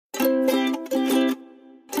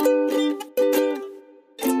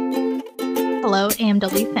Hello,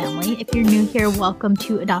 AMW family. If you're new here, welcome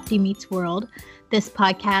to Adoptee Meets World. This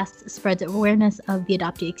podcast spreads awareness of the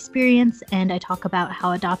adoptee experience, and I talk about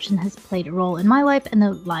how adoption has played a role in my life and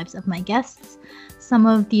the lives of my guests. Some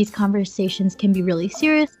of these conversations can be really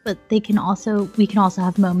serious, but we can also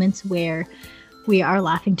have moments where we are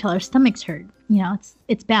laughing till our stomachs hurt. You know,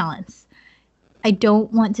 it's balance. I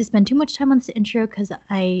don't want to spend too much time on this intro because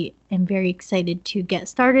I am very excited to get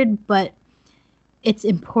started, but it's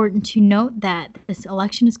important to note that this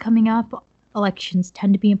election is coming up. Elections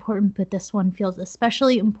tend to be important, but this one feels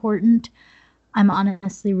especially important. I'm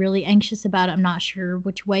honestly really anxious about it. I'm not sure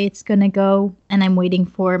which way it's going to go, and I'm waiting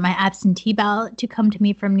for my absentee ballot to come to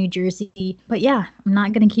me from New Jersey. But yeah, I'm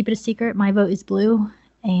not going to keep it a secret. My vote is blue,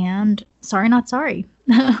 and sorry, not sorry.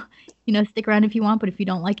 Stick around if you want, but if you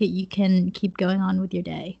don't like it, you can keep going on with your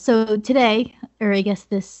day. So today, or I guess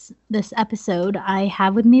this episode, I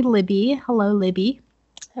have with me Libby. Hello, Libby.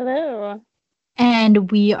 Hello.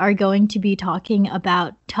 And we are going to be talking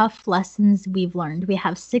about tough lessons we've learned. We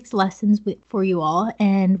have 6 lessons for you all,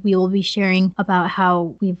 and we will be sharing about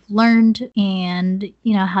how we've learned and,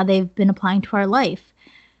 how they've been applying to our life.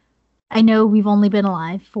 I know we've only been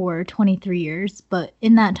alive for 23 years, but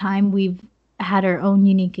in that time, we've had our own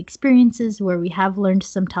unique experiences where we have learned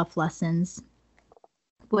some tough lessons,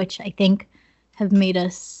 which I think have made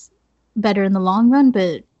us better in the long run,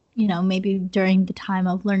 but maybe during the time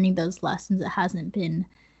of learning those lessons, it hasn't been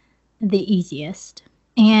the easiest.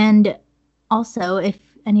 And also, if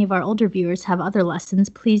any of our older viewers have other lessons,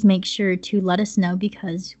 please make sure to let us know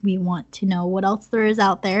because we want to know what else there is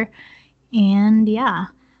out there. And yeah,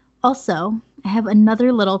 also, I have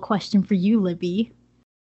another little question for you, Libby.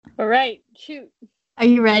 All right, shoot. Are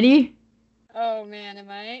you ready? Oh man, am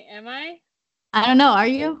I? I don't know, are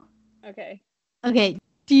you? Okay. Okay,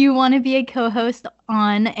 do you want to be a co-host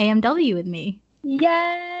on AMW with me?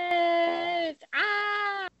 Yes!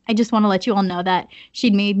 Ah! I just want to let you all know that she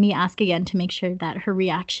made me ask again to make sure that her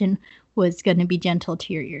reaction was going to be gentle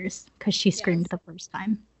to your ears because she screamed the first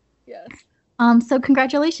time. Yes. So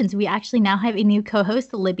congratulations. We actually now have a new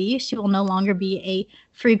co-host, Libby. She will no longer be a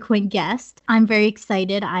frequent guest. I'm very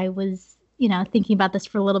excited. I was, thinking about this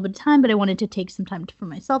for a little bit of time, but I wanted to take some time for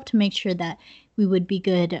myself to make sure that we would be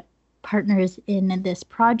good partners in this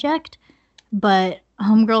project. But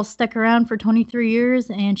homegirl stuck around for 23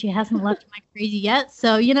 years and she hasn't left my crazy yet.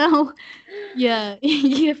 So, yeah,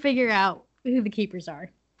 you figure out who the keepers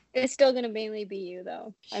are. It's still gonna mainly be you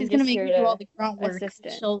though. She's gonna make me do all the grunt work.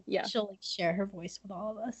 Assistant. She'll share her voice with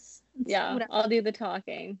all of us. Whatever. I'll do the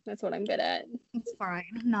talking. That's what I'm good at. It's fine.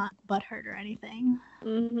 I'm not butthurt or anything.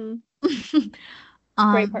 Mm-hmm.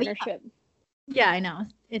 Great partnership. Yeah, I know.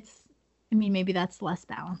 Maybe that's less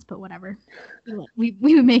balance, but whatever. We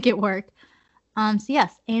make it work. So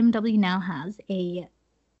yes, AMW now has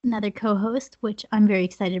another co-host, which I'm very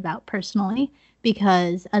excited about personally,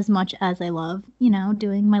 because as much as I love,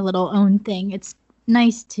 doing my little own thing, it's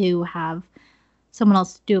nice to have someone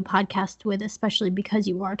else to do a podcast with, especially because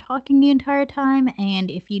you are talking the entire time. And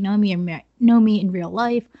if you know me in real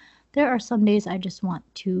life, there are some days I just want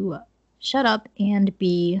to shut up and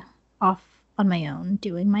be off on my own,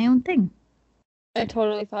 doing my own thing. I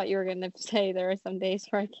totally thought you were going to say there are some days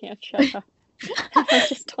where I can't shut up. I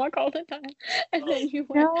just talk all the time. And then you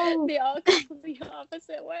went the completely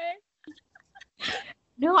opposite way.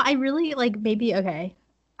 No, I really, okay.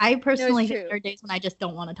 I personally think there are days when I just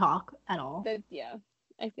don't want to talk at all.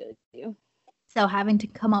 I feel you. So having to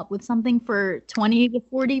come up with something for 20 to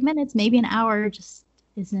 40 minutes, maybe an hour, just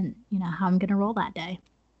isn't, how I'm going to roll that day.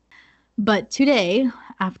 But today,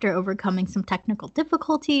 after overcoming some technical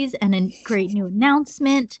difficulties and a great new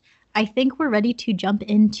announcement, I think we're ready to jump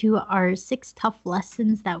into our 6 tough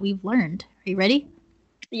lessons that we've learned. Are you ready?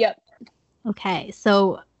 Yep. Okay,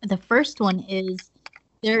 so the first one is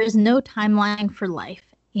there is no timeline for life.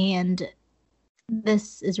 And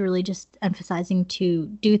this is really just emphasizing to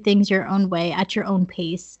do things your own way, at your own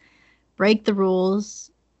pace, break the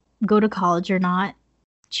rules, go to college or not,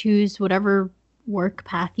 choose whatever work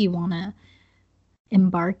path you want to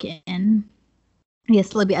embark in.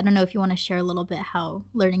 Yes, Libby, I don't know if you want to share a little bit how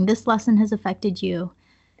learning this lesson has affected you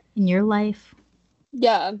in your life.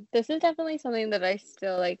 Yeah, this is definitely something that I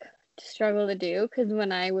still struggle to do because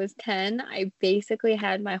when I was 10, I basically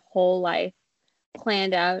had my whole life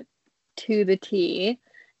planned out to the T,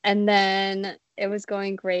 and then it was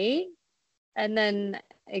going great, and then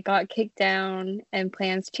it got kicked down and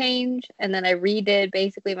plans changed, and then I redid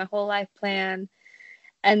basically my whole life plan,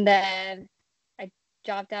 and then I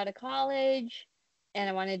dropped out of college, and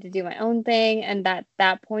I wanted to do my own thing. And at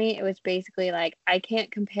that point, it was basically like, I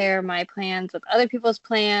can't compare my plans with other people's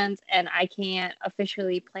plans, and I can't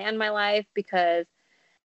officially plan my life because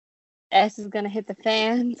S is going to hit the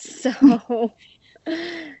fan. So,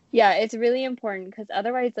 yeah, it's really important because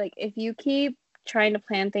otherwise, like, if you keep trying to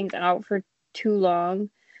plan things out for too long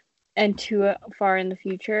and too far in the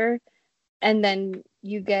future, and then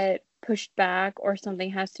you get pushed back or something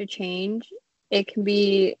has to change, it can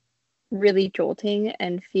be really jolting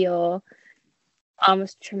and feel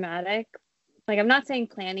almost traumatic. Like, I'm not saying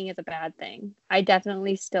planning is a bad thing. I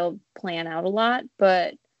definitely still plan out a lot,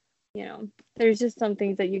 but there's just some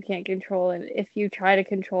things that you can't control, and if you try to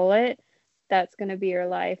control it, that's going to be your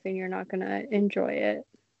life and you're not going to enjoy it.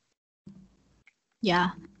 Yeah,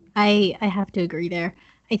 I have to agree there.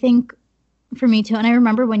 I think for me too, and I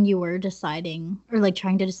remember when you were deciding or like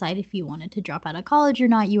trying to decide if you wanted to drop out of college or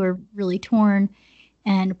not, you were really torn.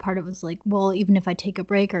 And part of it was like, well, even if I take a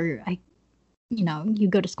break or you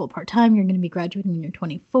go to school part-time, you're going to be graduating when you're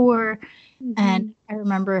 24. Mm-hmm. And I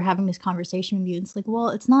remember having this conversation with you. It's like, well,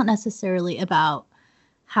 it's not necessarily about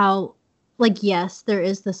how, like, yes, there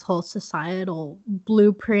is this whole societal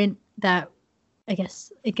blueprint that I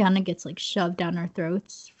guess it kind of gets like shoved down our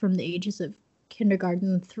throats from the ages of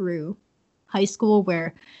kindergarten through high school,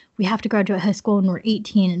 where we have to graduate high school when we're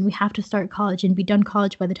 18 and we have to start college and be done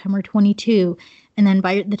college by the time we're 22. And then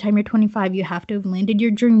by the time you're 25, you have to have landed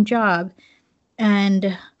your dream job.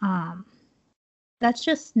 And that's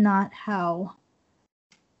just not how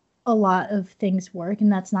a lot of things work.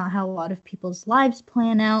 And that's not how a lot of people's lives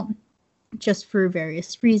plan out, just for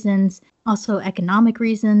various reasons. Also, economic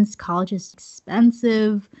reasons. College is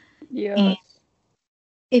expensive. Yeah. And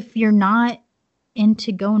if you're not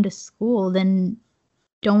into going to school, then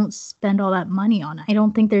don't spend all that money on it. I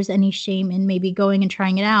don't think there's any shame in maybe going and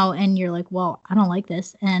trying it out and you're like, well, I don't like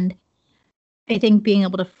this. And I think being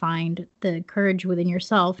able to find the courage within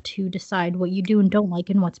yourself to decide what you do and don't like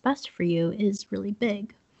and what's best for you is really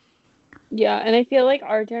big. Yeah, and I feel like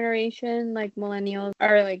our generation, like millennials,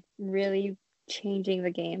 are like really changing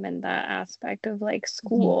the game in that aspect of like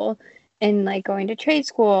school and like going to trade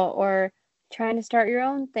school or trying to start your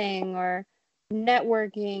own thing or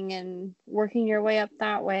networking and working your way up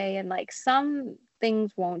that way. And like some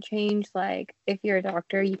things won't change. Like if you're a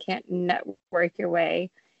doctor, you can't network your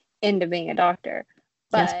way into being a doctor.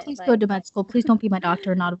 But, yes, please go to med school. Please don't be my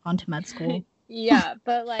doctor and not have gone to med school. Yeah,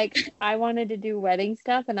 but like I wanted to do wedding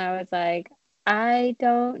stuff and I was like, I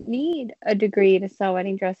don't need a degree to sew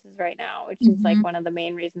wedding dresses right now, which is like one of the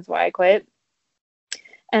main reasons why I quit.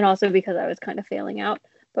 And also because I was kind of failing out,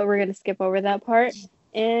 but we're going to skip over that part.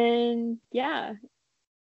 And yeah.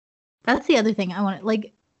 That's the other thing I want to,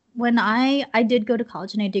 like, when I did go to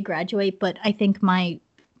college and I did graduate, but I think my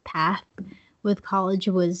path with college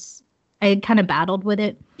was, I had kind of battled with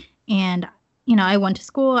it. And, I went to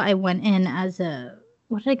school. I went in as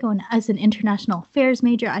as an international affairs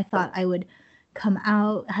major. I thought I would come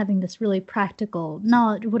out having this really practical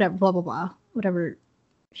knowledge, whatever, blah, blah, blah, whatever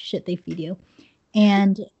shit they feed you.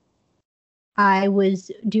 And I was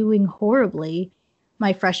doing horribly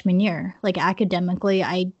my freshman year. Like, academically,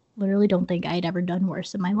 I literally don't think I had ever done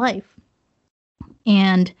worse in my life.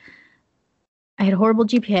 And I had horrible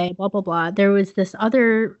GPA, blah, blah, blah. There was this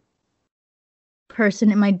other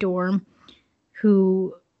person in my dorm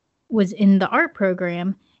who was in the art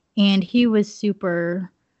program, and he was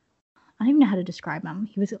super, I don't even know how to describe him.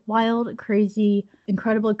 He was wild, crazy,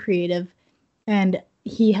 incredibly creative, and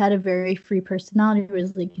he had a very free personality. It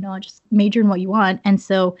was like, just major in what you want. And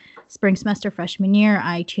so spring semester freshman year,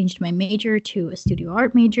 I changed my major to a studio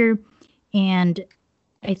art major. And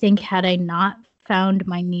I think had I not found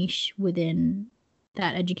my niche within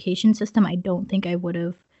that education system, I don't think I would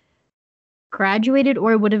have graduated,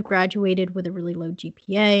 or I would have graduated with a really low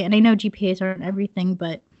GPA. And I know GPAs aren't everything,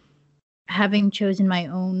 but having chosen my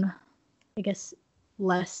own, I guess,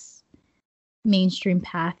 less mainstream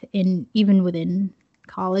path even within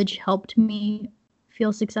college helped me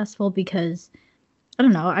feel successful, because I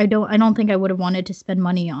don't know, I don't think I would have wanted to spend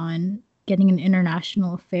money on getting an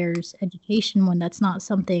international affairs education when that's not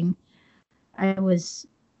something I was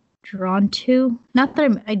drawn to. Not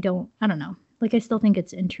that I don't know. Like, I still think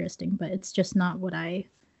it's interesting, but it's just not what I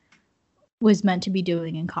was meant to be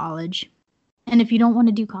doing in college. And if you don't want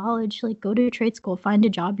to do college, like, go to a trade school, find a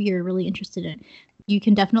job you're really interested in. You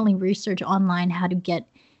can definitely research online how to get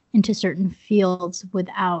into certain fields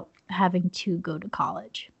without having to go to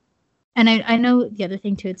college. And I know the other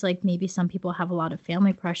thing too, it's like maybe some people have a lot of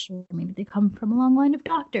family pressure. Maybe they come from a long line of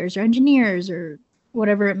doctors or engineers or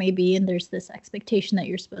whatever it may be, and there's this expectation that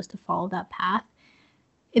you're supposed to follow that path.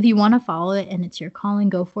 if you want to follow it and it's your calling,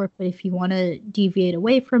 go for it. But if you want to deviate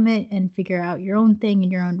away from it and figure out your own thing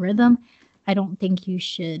and your own rhythm, I don't think you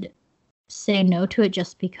should say no to it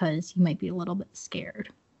just because you might be a little bit scared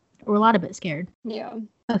or a lot of bit scared. Yeah.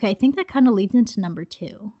 Okay, I think that kind of leads into number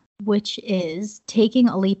 2, which is taking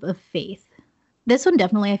a leap of faith. This one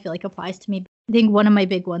definitely I feel like applies to me. I think one of my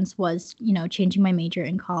big ones was, changing my major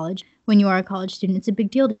in college. When you are a college student, it's a big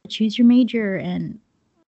deal to choose your major, and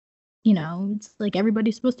it's like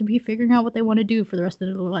everybody's supposed to be figuring out what they want to do for the rest of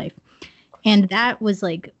their life. And that was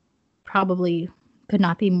like probably could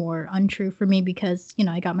not be more untrue for me because,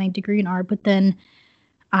 I got my degree in art, but then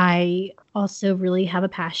I also really have a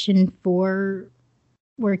passion for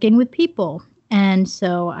working with people. And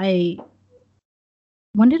so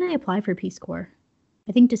when did I apply for Peace Corps?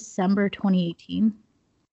 I think December 2018.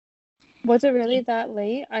 Was it really that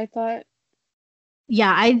late? I thought.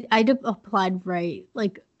 Yeah, I applied right,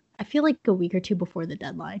 like, I feel like a week or two before the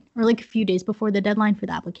deadline, or like a few days before the deadline for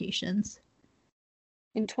the applications.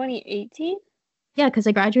 In 2018? Yeah, because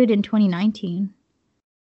I graduated in 2019.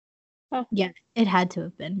 Oh. Yeah, it had to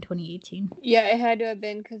have been 2018. Yeah, it had to have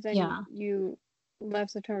been because then you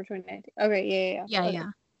left September 2019. Okay, yeah.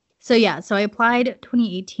 Okay. So I applied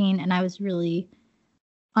 2018, and I was really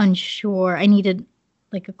unsure. I needed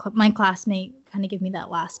like my classmate kind of give me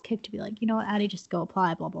that last kick to be like, you know what, Addie, just go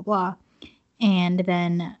apply, blah blah blah. And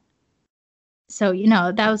then, so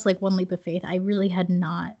that was like one leap of faith. I really had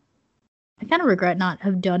not. I kind of regret not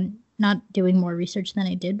doing more research than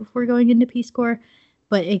I did before going into Peace Corps,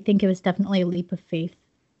 but I think it was definitely a leap of faith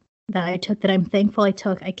that I took, that I'm thankful I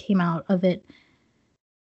took. I came out of it,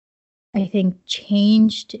 I think,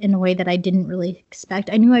 changed in a way that I didn't really expect.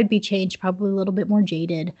 I knew I'd be changed, probably a little bit more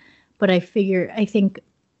jaded, but I think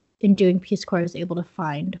in doing Peace Corps, I was able to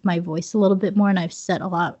find my voice a little bit more, and I've set a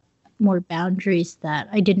lot more boundaries that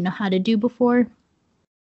I didn't know how to do before.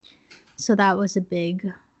 So that was a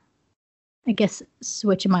big, I guess,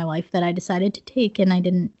 switch in my life that I decided to take, and I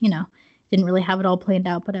didn't really have it all planned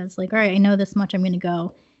out, but I was like, all right, I know this much, I'm going to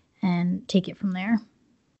go and take it from there.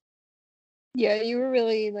 Yeah, you were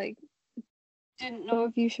really like, didn't know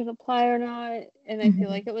if you should apply or not, and I feel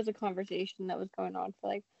like it was a conversation that was going on for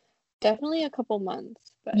like definitely a couple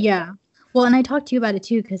months. But yeah, well, and I talked to you about it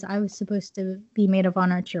too because I was supposed to be maid of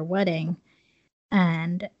honor at your wedding,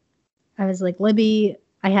 and I was like, Libby,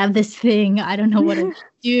 I have this thing, I don't know what to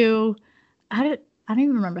do. I don't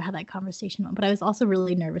even remember how that conversation went, but I was also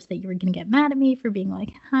really nervous that you were going to get mad at me for being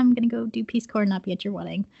like, I'm going to go do Peace Corps and not be at your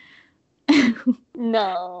wedding.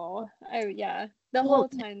 No, the whole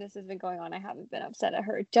time this has been going on, I haven't been upset at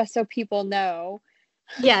her, just so people know.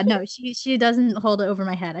 Yeah, no, she doesn't hold it over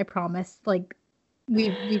my head, I promise. Like,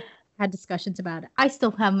 we've had discussions about it. I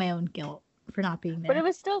still have my own guilt for not being there. But it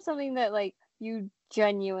was still something that, like, you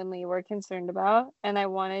genuinely were concerned about, and I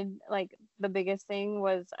wanted, like, the biggest thing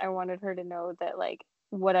was I wanted her to know that, like,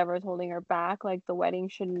 whatever's holding her back, like, the wedding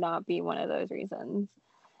should not be one of those reasons.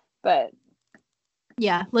 But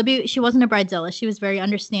yeah, Libby, she wasn't a bridezilla. She was very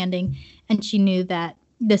understanding, and she knew that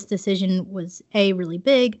this decision was really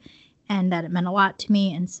big and that it meant a lot to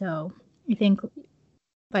me. And so I think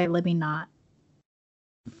by Libby not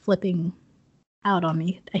flipping out on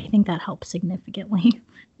me, I think that helped significantly.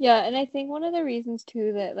 Yeah, and I think one of the reasons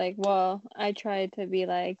too that, like, well, I tried to be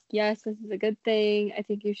like, yes, this is a good thing, I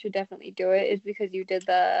think you should definitely do it, is because you did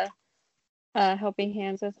the Helping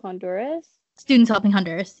Hands with Honduras. Students Helping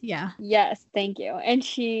Honduras, yeah. Yes, thank you. And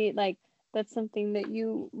she, like, that's something that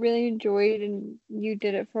you really enjoyed, and you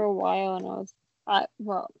did it for a while, and I was,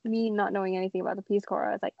 well, me not knowing anything about the Peace Corps,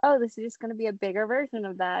 I was like, oh, this is just going to be a bigger version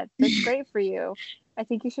of that. That's great for you. I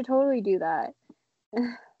think you should totally do that.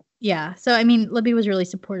 Yeah, so I mean, Libby was really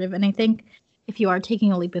supportive, and I think if you are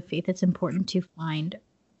taking a leap of faith, it's important to find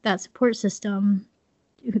that support system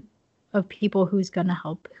of people who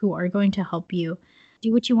are going to help you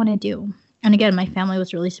do what you want to do. And again, my family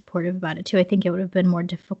was really supportive about it too. I think it would have been more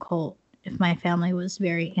difficult if my family was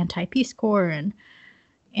very anti-Peace Corps and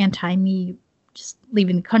anti me just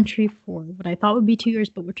leaving the country for what I thought would be 2 years,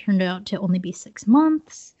 but what turned out to only be 6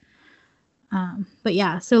 months. But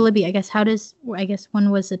yeah, so Libby, I guess when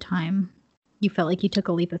was the time you felt like you took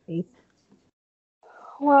a leap of faith?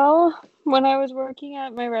 Well, when I was working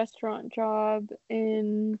at my restaurant job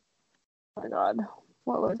in, oh my God,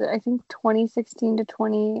 what was it? I think 2016 to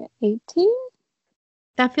 2018?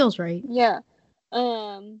 That feels right. Yeah.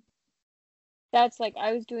 That's like,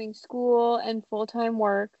 I was doing school and full-time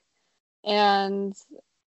work, and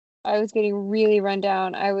I was getting really run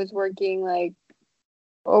down. I was working like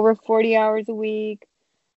over 40 hours a week,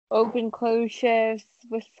 open close shifts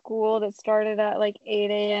with school that started at like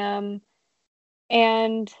 8 a.m.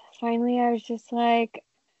 And finally I was just like,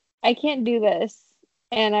 I can't do this.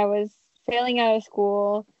 And I was failing out of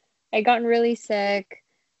school. I'd gotten really sick.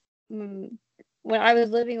 When I was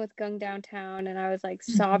living with Gung downtown, and I was like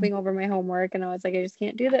sobbing over my homework, and I was like, I just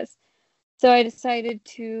can't do this. So I decided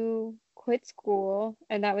to quit school,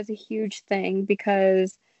 and that was a huge thing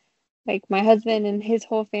because like my husband and his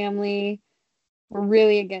whole family were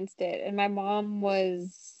really against it, and my mom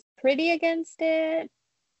was pretty against it,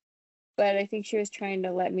 but I think she was trying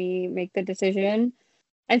to let me make the decision.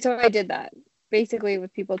 And so I did that, basically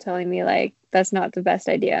with people telling me like that's not the best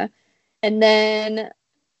idea. And then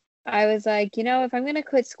I was like, if I'm going to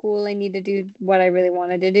quit school, I need to do what I really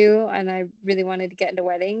wanted to do, and I really wanted to get into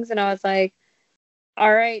weddings. And I was like,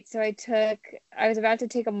 all right, so I was about to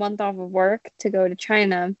take a month off of work to go to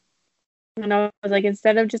China. And I was like,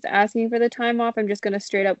 instead of just asking for the time off, I'm just going to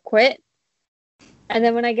straight up quit. And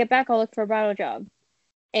then when I get back, I'll look for a bridal job.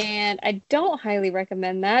 And I don't highly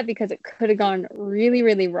recommend that because it could have gone really,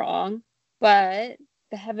 really wrong. But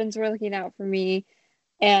the heavens were looking out for me.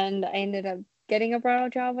 And I ended up getting a bridal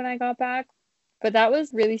job when I got back. But that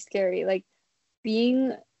was really scary. Like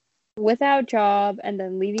being without job and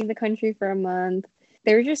then leaving the country for a month.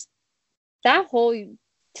 That whole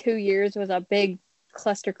 2 years was a big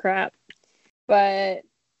cluster crap. But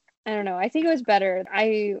I don't know. I think it was better.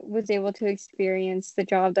 I was able to experience the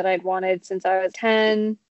job that I'd wanted since I was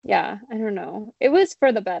 10. Yeah, I don't know. It was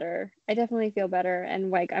for the better. I definitely feel better. And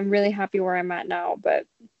like, I'm really happy where I'm at now. But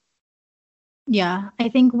yeah, I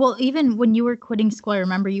think, well, even when you were quitting school, I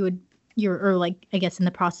remember or like, I guess in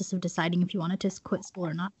the process of deciding if you wanted to quit school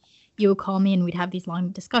or not, you would call me and we'd have these long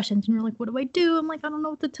discussions and you're like, what do I do? I'm like, I don't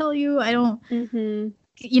know what to tell you. I don't, and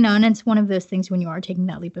it's one of those things when you are taking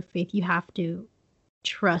that leap of faith, you have to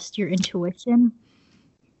trust your intuition.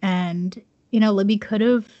 And, Libby could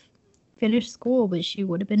have finished school, but she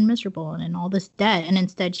would have been miserable and in all this debt. And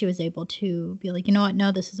instead she was able to be like, you know what?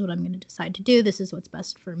 No, this is what I'm going to decide to do. This is what's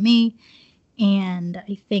best for me. And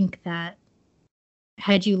I think that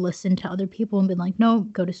had you listened to other people and been like, no,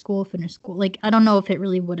 go to school, finish school, like, I don't know if it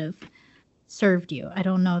really would have served you. I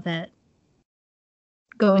don't know that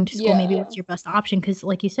going to school maybe was your best option because,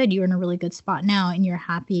 like you said, you're in a really good spot now and you're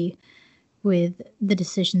happy with the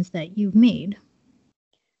decisions that you've made.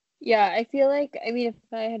 Yeah, I feel like, I mean, if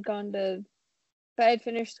I had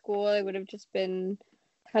finished school, I would have just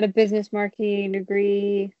had a business marketing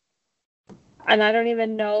degree. And I don't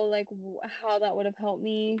even know, like, how that would have helped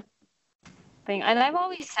me. And I've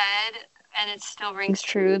always said, and it still rings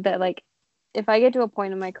true, that, like, if I get to a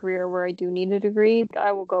point in my career where I do need a degree,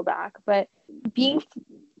 I will go back. But feeling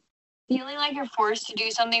like you're forced to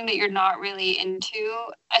do something that you're not really into,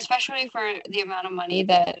 especially for the amount of money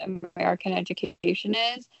that American education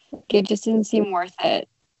is, it just didn't seem worth it.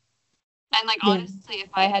 And, like, honestly, if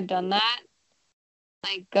I had done that,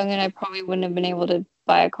 like, Gung and I probably wouldn't have been able to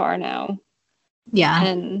buy a car now. Yeah.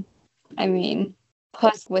 And, I mean,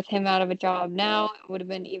 plus with him out of a job now, it would have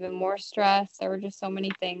been even more stress. There were just so many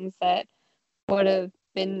things that would have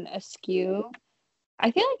been askew.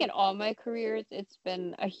 I feel like in all my careers, it's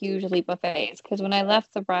been a huge leap of faith because when I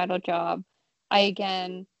left the bridal job, I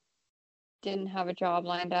again didn't have a job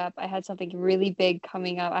lined up. I had something really big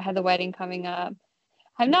coming up. I had the wedding coming up.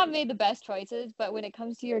 I've not made the best choices, but when it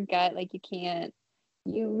comes to your gut, like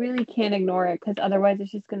you really can't ignore it because otherwise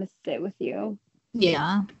it's just going to sit with you.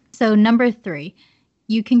 Yeah. So number 3,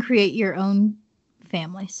 you can create your own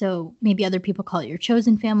family. So maybe other people call it your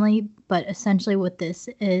chosen family, but essentially what this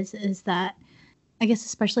is that, I guess,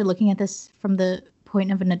 especially looking at this from the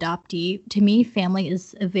point of an adoptee, to me, family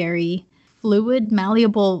is a very fluid,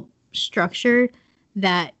 malleable structure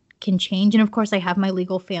that can change. And of course, I have my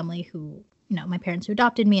legal family who, my parents who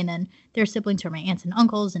adopted me, and then their siblings are my aunts and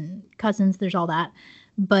uncles and cousins. There's all that.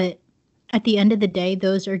 But at the end of the day,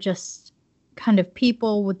 those are just kind of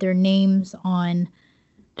people with their names on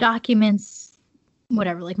documents,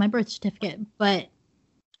 whatever, like my birth certificate. But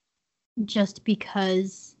just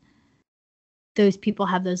because those people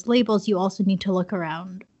have those labels, you also need to look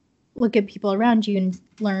at people around you and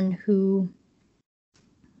learn who,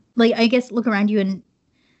 like, I guess look around you and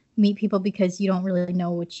meet people because you don't really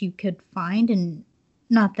know what you could find. And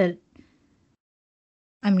not that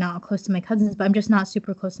I'm not close to my cousins, but I'm just not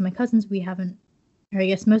super close to my cousins. We haven't, or I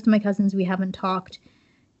guess most of my cousins, we haven't talked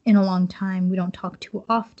in a long time. We don't talk too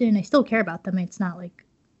often. I still care about them. It's not like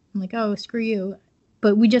I'm like, oh, screw you.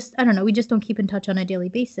 But we just don't keep in touch on a daily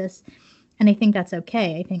basis. And I think that's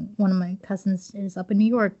okay. I think one of my cousins is up in New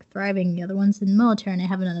York thriving. The other one's in the military. And I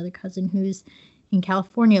have another cousin who's in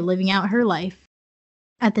California living out her life.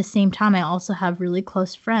 At the same time, I also have really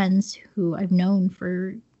close friends who I've known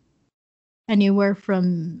for anywhere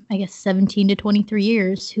from, I guess, 17 to 23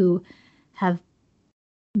 years who have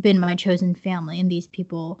been my chosen family, and these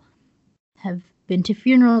people have been to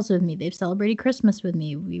funerals with me. They've celebrated Christmas with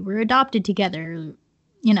me. We were adopted together,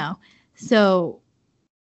 you know. So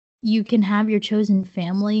you can have your chosen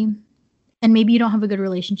family, and maybe you don't have a good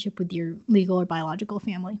relationship with your legal or biological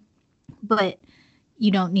family, but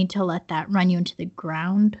you don't need to let that run you into the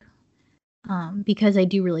ground, because I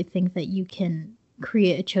do really think that you can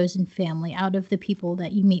create a chosen family out of the people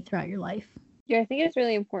that you meet throughout your life. Yeah, I think it's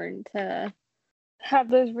really important to have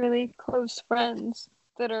those really close friends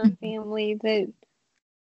that are family that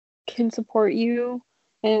can support you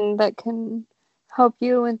and that can help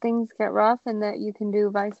you when things get rough, and that you can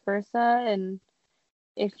do vice versa. And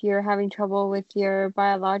if you're having trouble with your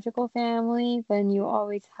biological family, then you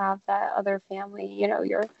always have that other family, you know,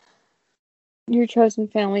 your chosen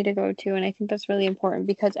family to go to. And I think that's really important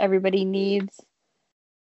because everybody needs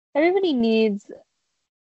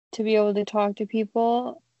to be able to talk to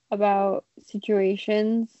people about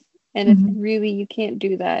situations, and it's really, you can't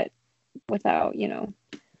do that without, you know,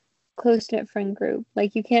 close-knit friend group.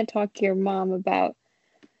 Like, you can't talk to your mom about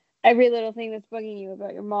every little thing that's bugging you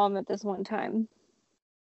about your mom at this one time.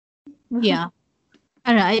 Yeah.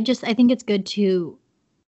 I don't know. I think it's good to,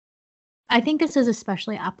 I think this is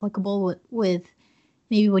especially applicable with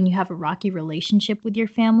maybe when you have a rocky relationship with your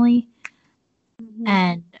family,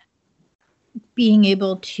 and being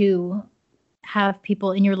able to have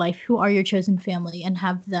people in your life who are your chosen family and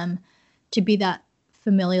have them to be that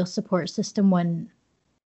familial support system when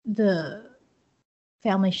the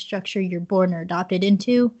family structure you're born or adopted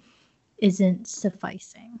into isn't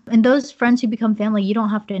sufficing. And those friends who become family, you don't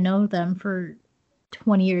have to know them for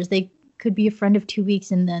 20 years. They could be a friend of 2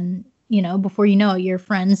 weeks, and then, you know, before you know it, you're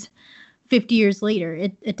friends 50 years later.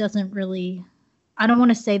 It doesn't really, I don't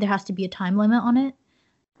want to say there has to be a time limit on it.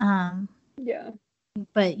 Yeah.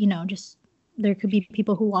 But, you know, just there could be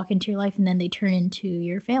people who walk into your life and then they turn into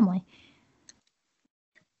your family.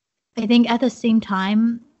 I think at the same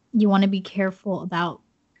time, you want to be careful about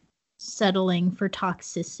settling for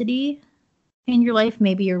toxicity in your life.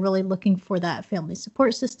 Maybe you're really looking for that family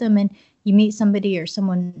support system, and you meet somebody or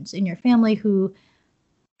someone's in your family who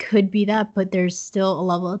could be that, but there's still a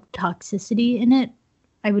level of toxicity in it.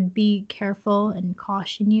 I would be careful and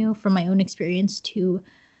caution you from my own experience to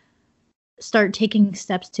start taking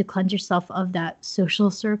steps to cleanse yourself of that social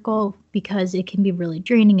circle, because it can be really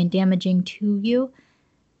draining and damaging to you.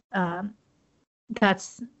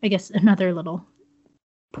 That's, I guess, another little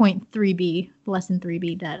point 3B, lesson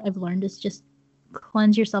 3B that I've learned is just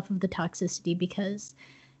cleanse yourself of the toxicity, because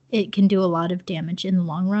it can do a lot of damage in the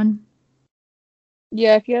long run.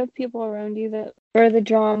 Yeah, if you have people around you that are the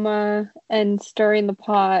drama and stirring the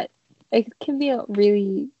pot, it can be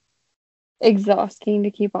really exhausting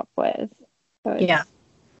to keep up with. So it's, Yeah.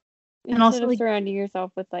 And instead also, of like, surrounding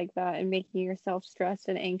yourself with like that and making yourself stressed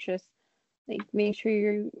and anxious, like, make sure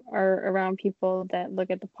you are around people that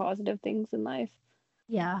look at the positive things in life.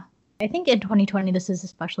 yeah. I think in 2020, this is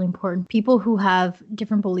especially important. People who have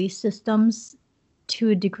different belief systems, to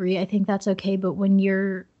a degree, I think that's okay. But when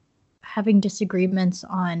you're having disagreements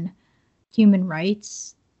on human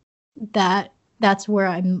rights, that's where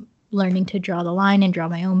I'm learning to draw the line and draw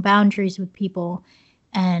my own boundaries with people.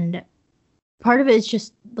 And part of it is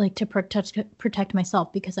just like to protect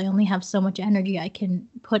myself, because I only have so much energy I can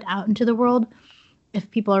put out into the world. If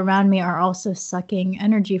people around me are also sucking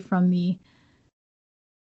energy from me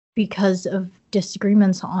because of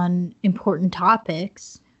disagreements on important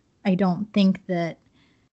topics, I don't think that,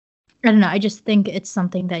 I don't know, I just think it's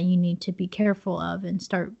something that you need to be careful of and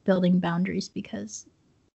start building boundaries, because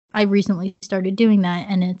I recently started doing that,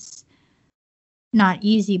 and it's not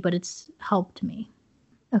easy, but it's helped me.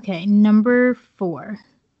 Okay, number 4,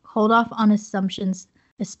 hold off on assumptions,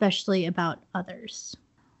 especially about others.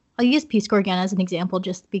 I'll use Peace Corps again as an example,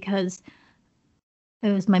 just because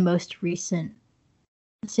it was my most recent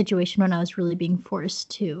situation when I was really being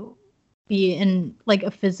forced to be in like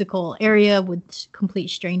a physical area with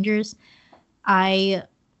complete strangers. I,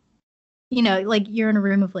 you know, like, you're in a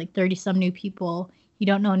room of like 30 some new people, you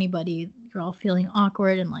don't know anybody, you're all feeling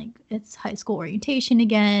awkward, and like it's high school orientation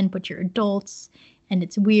again, but you're adults and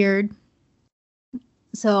it's weird.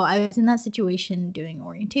 So I was in that situation doing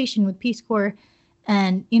orientation with Peace Corps,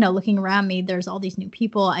 and, you know, looking around me, there's all these new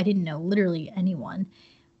people. I didn't know literally anyone,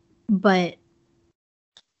 but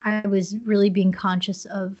I was really being conscious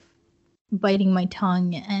of biting my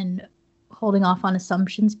tongue and holding off on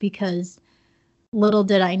assumptions, because little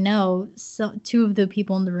did I know, so 2 of the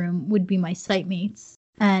people in the room would be my site mates,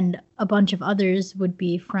 and a bunch of others would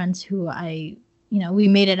be friends who I, you know, we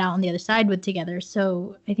made it out on the other side with together.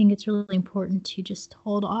 So I think it's really important to just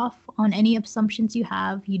hold off on any assumptions you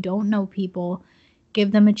have. You don't know people.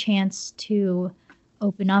 give them a chance to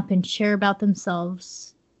open up and share about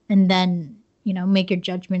themselves, and then, make your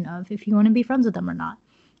judgment of if you want to be friends with them or not.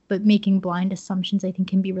 But making blind assumptions, I think,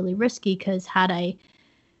 can be really risky, because had I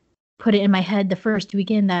put it in my head the first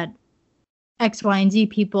weekend that X, Y, and Z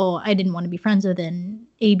people I didn't want to be friends with, and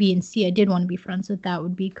A, B, and C I did want to be friends with, that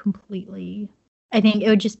would be completely, I think it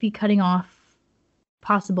would just be cutting off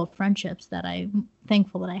possible friendships that I'm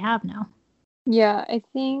thankful that I have now. Yeah, I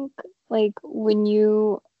think like when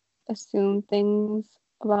you assume things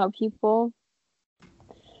about people,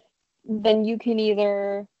 then you can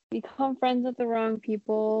either become friends with the wrong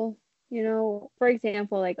people, for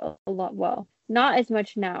example, like a lot, well, not as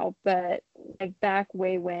much now, but like back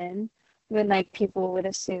way when like people would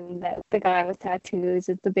assume that the guy with tattoos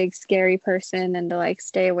is the big scary person and to like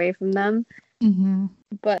stay away from them. Mm-hmm.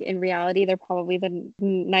 But in reality, they're probably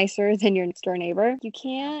nicer than your next door neighbor. You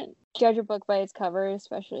can't judge a book by its cover,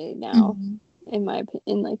 especially now. Mm-hmm. In my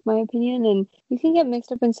opinion, and you can get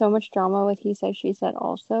mixed up in so much drama with he said she said.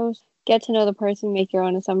 Also, get to know the person, make your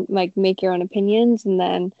own opinions, and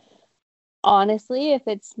then honestly, if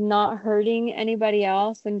it's not hurting anybody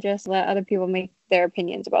else, then just let other people make their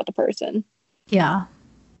opinions about the person. Yeah.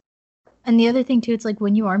 And the other thing too, it's like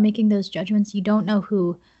when you are making those judgments, you don't know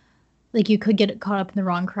who, like, you could get caught up in the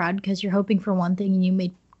wrong crowd because you're hoping for one thing and you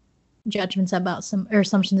made judgments about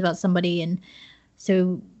assumptions about somebody, and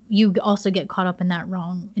so you also get caught up in that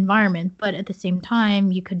wrong environment. But at the same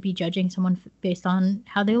time, you could be judging someone based on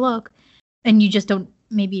how they look, and you just don't,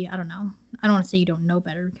 maybe, I don't know. I don't want to say you don't know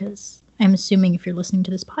better, because I'm assuming if you're listening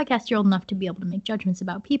to this podcast, you're old enough to be able to make judgments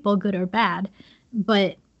about people, good or bad.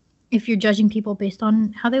 But if you're judging people based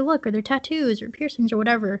on how they look or their tattoos or piercings or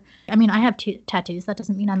whatever, I mean, I have tattoos. That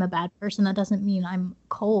doesn't mean I'm a bad person. That doesn't mean I'm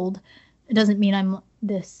cold. It doesn't mean I'm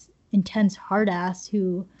this intense hard ass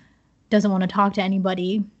who doesn't want to talk to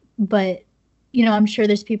anybody. But, I'm sure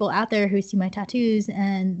there's people out there who see my tattoos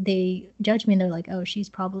and they judge me and they're like, oh, she's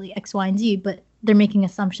probably X, Y, and Z, but they're making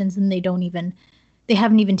assumptions and they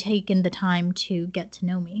haven't even taken the time to get to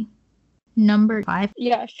know me. Number 5.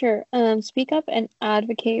 Yeah, sure. Speak up and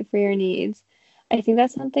advocate for your needs. I think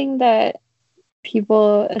that's something that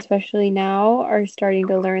people, especially now, are starting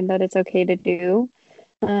to learn that it's okay to do.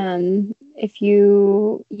 If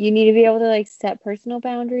you need to be able to like set personal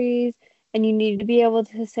boundaries, and you need to be able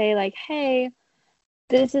to say like, hey,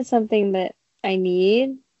 this is something that I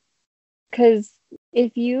need. Because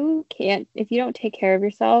if you don't take care of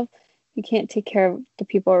yourself, you can't take care of the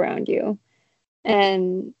people around you.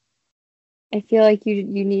 And I feel like you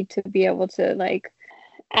need to be able to like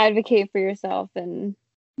advocate for yourself, and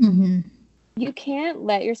you can't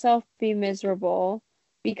let yourself be miserable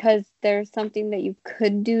because there's something that you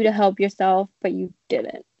could do to help yourself, but you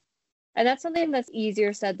didn't. And that's something that's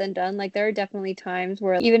easier said than done. Like, there are definitely times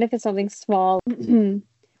where, even if it's something small, when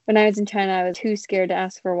I was in China, I was too scared to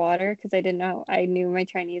ask for water because I knew my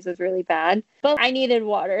Chinese was really bad, but I needed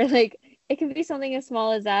water. Like, it could be something as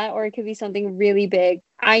small as that, or it could be something really big.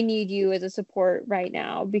 I need you as a support right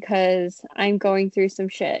now because I'm going through some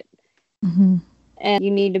shit. Mm-hmm. And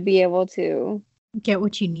you need to be able to get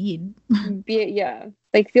what you need.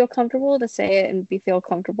 Feel comfortable to say it and feel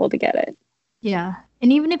comfortable to get it. Yeah.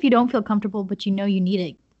 And even if you don't feel comfortable, but you need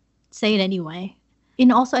it, say it anyway.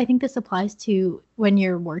 And also, I think this applies to when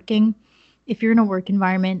you're working. If you're in a work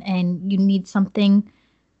environment and you need something,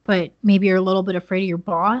 but maybe you're a little bit afraid of your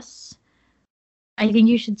boss, I think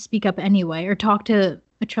you should speak up anyway, or talk to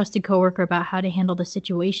a trusted coworker about how to handle the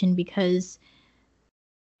situation, because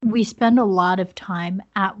we spend a lot of time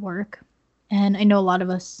at work. And I know a lot of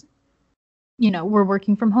us, we're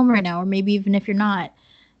working from home right now, or maybe even if you're not,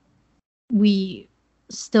 we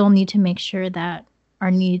still need to make sure that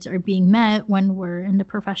our needs are being met when we're in the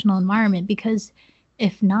professional environment, because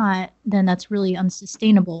if not, then that's really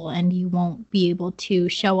unsustainable and you won't be able to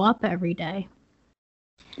show up every day.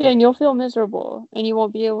 Yeah, and you'll feel miserable and you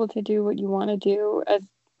won't be able to do what you want to do as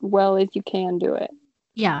well as you can do it.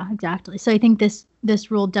 Yeah, exactly. So I think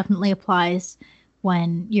this rule definitely applies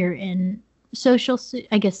when you're in social,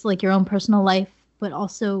 I guess, like your own personal life, but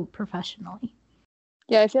also professionally.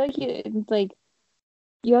 Yeah, I feel like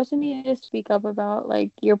you also need to speak up about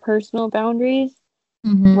like your personal boundaries,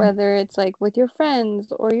 whether it's like with your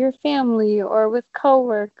friends or your family or with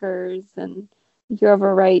coworkers, and you have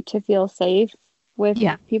a right to feel safe with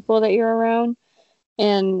people that you're around.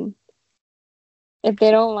 And if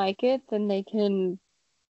they don't like it, then they can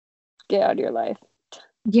get out of your life.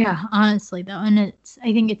 Yeah, honestly though, and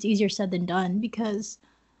I think it's easier said than done, because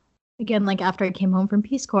again, like after I came home from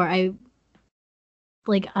Peace Corps, I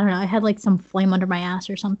don't know, I had like some flame under my ass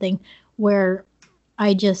or something where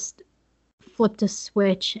I just flipped a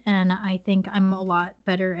switch, and I think I'm a lot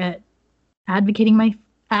better at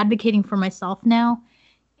advocating for myself now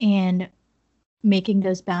and making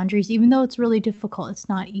those boundaries, even though it's really difficult. It's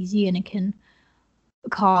not easy, and it can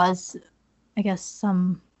cause, I guess,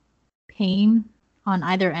 some pain on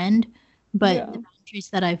either end. But the boundaries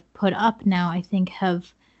that I've put up now, I think,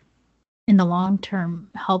 have in the long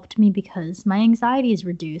term helped me because my anxiety is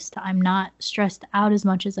reduced. I'm not stressed out as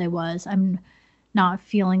much as I was. I'm not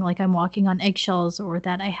feeling like I'm walking on eggshells or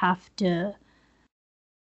that I have to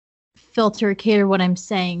cater what I'm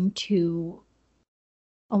saying to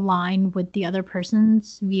align with the other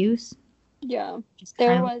person's views. Yeah.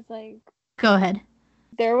 Go ahead.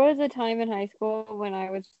 There was a time in high school when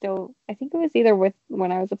I was still, I think it was either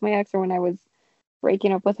when I was with my ex or when I was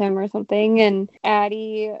breaking up with him or something. And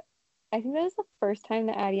Addie, I think that was the first time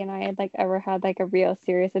that Addie and I had like ever had like a real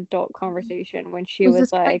serious adult conversation when she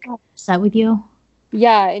was like upset with you.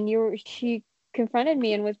 Yeah, and she confronted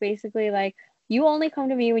me and was basically like, you only come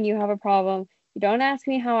to me when you have a problem. You don't ask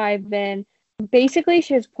me how I've been. Basically,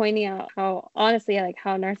 she was pointing out how, honestly, like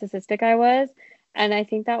how narcissistic I was. And I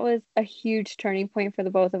think that was a huge turning point for the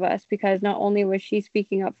both of us because not only was she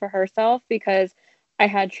speaking up for herself because I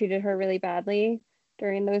had treated her really badly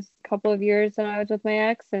during those couple of years that I was with my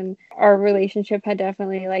ex, and our relationship had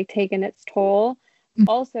definitely like taken its toll.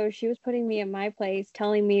 Also, she was putting me in my place,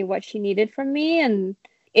 telling me what she needed from me, and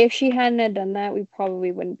if she hadn't had done that, we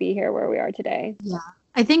probably wouldn't be here where we are today. Yeah.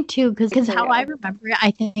 I think too, because how I remember it,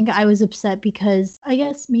 I think I was upset because I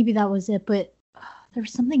guess maybe that was it, but there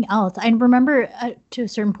was something else. I remember to a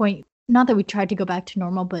certain point, not that we tried to go back to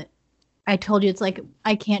normal, but I told you it's like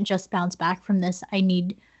I can't just bounce back from this. I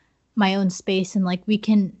need my own space, and like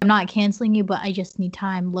I'm not canceling you, but I just need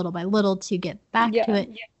time little by little to get back to it.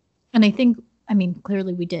 Yeah. And I think, I mean,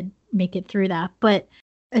 clearly we did make it through that, but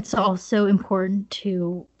it's also important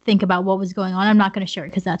to think about what was going on. I'm not going to share it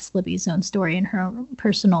because that's Libby's own story and her own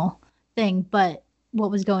personal thing, but what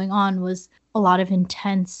was going on was a lot of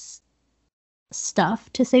intense stuff,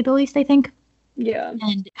 to say the least, I think. Yeah.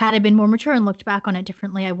 And had I been more mature and looked back on it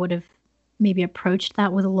differently, I would have maybe approached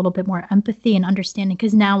that with a little bit more empathy and understanding.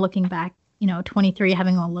 Because now looking back, 23,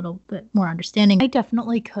 having a little bit more understanding, I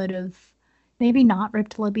definitely could have maybe not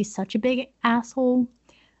ripped Libby such a big asshole.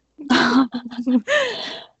 But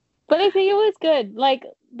I think it was good. Like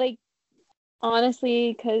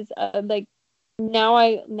honestly, because like now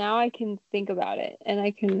I can think about it and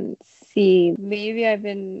I can see maybe I've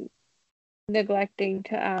been neglecting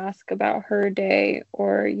to ask about her day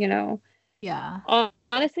or Yeah.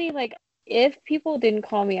 Honestly, like if people didn't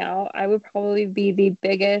call me out, I would probably be the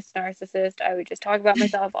biggest narcissist. I would just talk about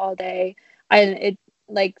myself all day.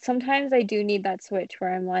 Like sometimes I do need that switch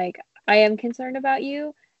where I'm like, I am concerned about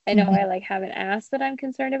you. I know I like haven't asked that I'm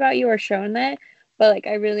concerned about you or shown that, but like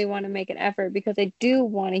I really want to make an effort because I do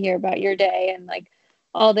want to hear about your day and like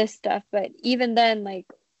all this stuff. But even then, like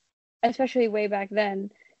especially way back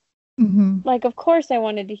then, like of course I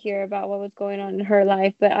wanted to hear about what was going on in her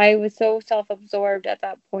life, but I was so self-absorbed at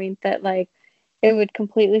that point that like it would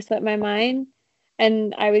completely slip my mind,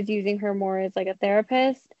 and I was using her more as like a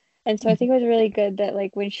therapist. And so I think it was really good that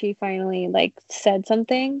like when she finally like said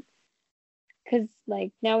something, because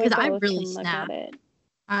like now we both can look at it.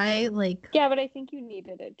 Yeah, but I think you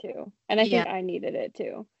needed it too, and I think I needed it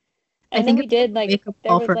too. And then we did like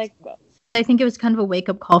there was like I think it was kind of a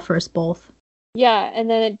wake-up call for us both. Yeah, and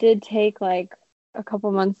then it did take like a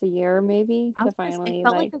couple months, a year maybe to finally it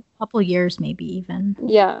felt like a couple years maybe even.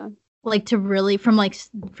 Yeah. Like to really from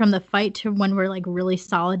the fight to when we're like really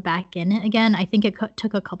solid back in it again, I think it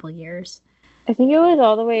took a couple years. I think it was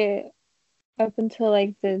all the way up until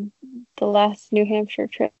like the last New Hampshire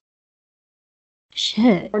trip.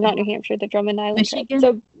 Shit. Or not New Hampshire, the Drummond Island Michigan? trip.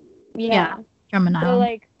 So yeah, Drummond Island. So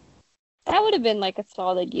like that would have been like a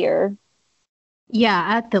solid year. Yeah,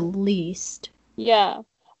 at the least. Yeah.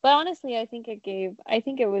 But honestly, I think it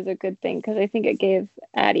was a good thing because I think it gave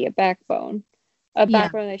Addie a backbone. A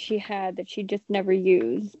backbone that she had that she just never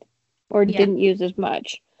used or didn't use as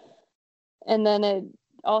much. And then it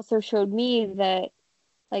also showed me that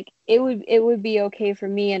like it would be okay for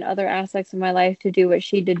me in other aspects of my life to do what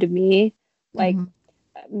she did to me. Like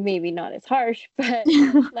maybe not as harsh, but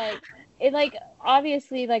like it like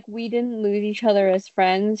obviously like we didn't lose each other as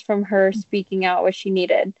friends from her speaking out what she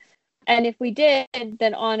needed. And if we did,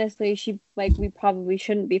 then honestly we probably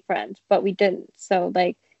shouldn't be friends, but we didn't. So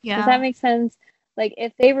like does that make sense? Like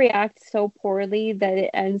if they react so poorly that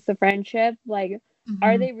it ends the friendship, like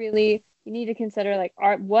are they really, you need to consider like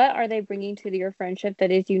what are they bringing to your friendship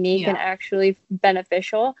that is unique and actually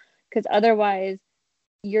beneficial? Because otherwise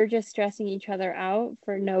you're just stressing each other out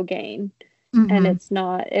for no gain. and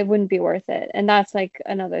it wouldn't be worth it. And that's like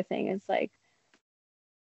another thing, is like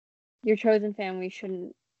your chosen family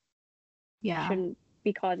shouldn't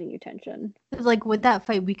be causing you tension. Like with that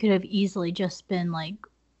fight, we could have easily just been like,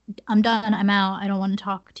 I'm done, I'm out, I don't want to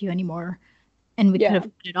talk to you anymore, and we could have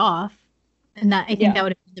put it off. And that, I think that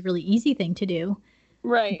would have been the really easy thing to do.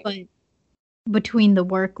 Right. But between the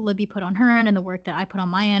work Libby put on her end and the work that I put on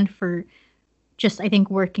my end for just, I think,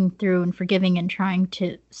 working through and forgiving and trying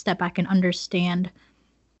to step back and understand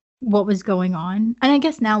what was going on. And I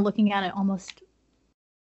guess now looking at it almost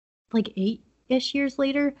like 8-ish years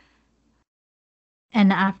later,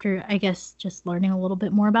 and after, I guess, just learning a little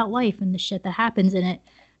bit more about life and the shit that happens in it,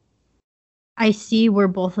 I see where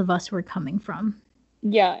both of us were coming from.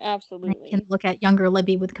 Yeah, absolutely. I can look at younger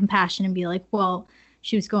Libby with compassion and be like, well,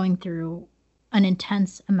 she was going through an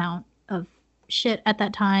intense amount of shit at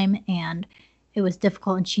that time, and it was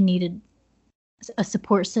difficult, and she needed a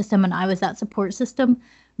support system, and I was that support system.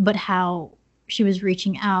 But how she was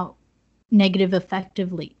reaching out negatively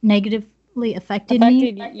affected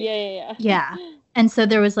me. Yeah. And so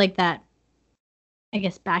there was like that, I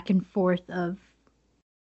guess, back and forth of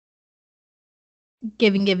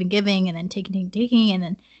giving, and then taking, and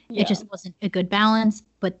then it just wasn't a good balance.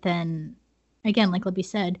 But then, again, like Libby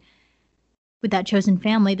said, with that chosen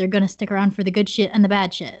family, they're going to stick around for the good shit and the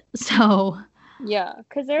bad shit. So... Yeah,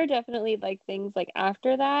 because there are definitely like things like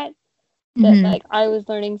after that like I was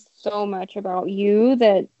learning so much about you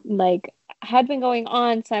that like had been going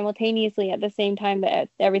on simultaneously at the same time that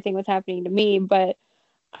everything was happening to me, but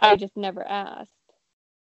I just never asked.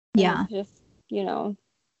 Yeah. Just, you know.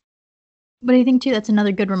 But I think too, that's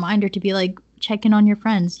another good reminder to be like, check in on your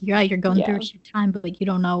friends. Yeah, you're going through a shit time, but like, you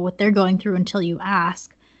don't know what they're going through until you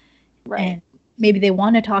ask. Right. And maybe they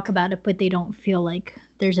want to talk about it, but they don't feel like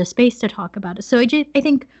there's a space to talk about it. So I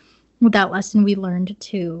think with that lesson, we learned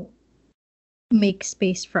to make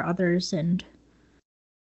space for others and,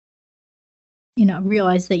 you know,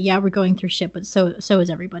 realize that, yeah, we're going through shit, but so is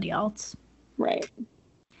everybody else. Right.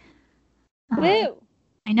 Woo!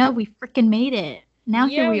 I know, we freaking made it. Now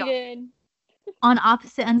here we are. Did. On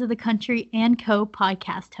opposite ends of the country and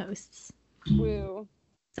co-podcast hosts. Woo.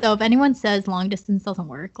 So if anyone says long distance doesn't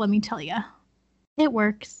work, let me tell you, it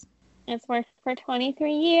works. It's worked for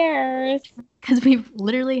 23 years. Because we've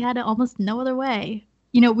literally had it almost no other way.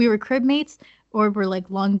 You know, we were crib mates or we're like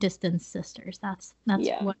long distance sisters. That's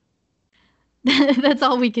what that's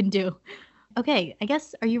all we can do. Okay, I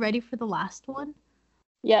guess, are you ready for the last one?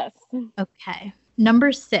 Yes. Okay.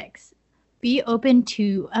 Number 6. Be open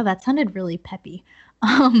to, oh, that sounded really peppy.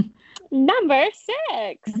 Number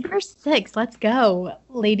 6. Let's go.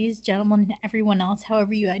 Ladies, gentlemen, everyone else,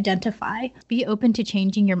 however you identify, be open to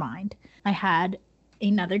changing your mind. I had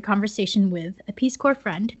another conversation with a Peace Corps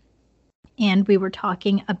friend, and we were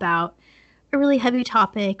talking about a really heavy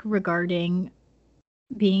topic regarding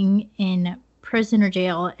being in prison or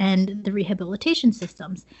jail and the rehabilitation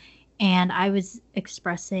systems. And I was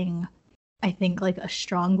expressing, I think, like a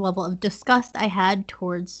strong level of disgust I had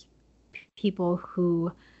towards people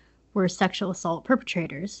who were sexual assault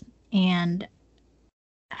perpetrators, and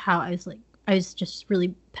how I was just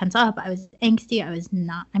really pent up. I was angsty.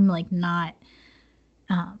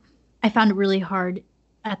 I found it really hard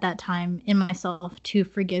at that time in myself to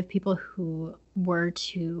forgive people who were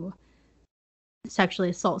to sexually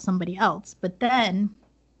assault somebody else. But then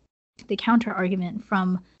the counter argument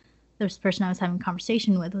from this person I was having a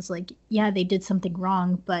conversation with was like, yeah, they did something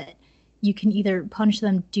wrong, but you can either punish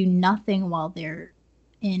them, do nothing while they're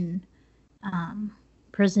in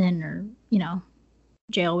prison or, you know,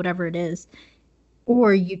 jail, whatever it is,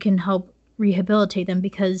 or you can help rehabilitate them,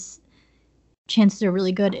 because chances are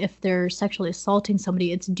really good if they're sexually assaulting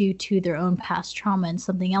somebody, it's due to their own past trauma and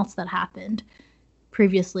something else that happened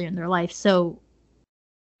previously in their life. So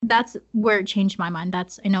that's where it changed my mind. I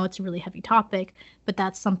know it's a really heavy topic, but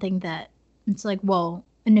that's something that it's like, well,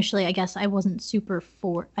 initially, I guess I wasn't super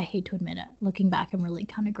for, I hate to admit it, looking back, I'm really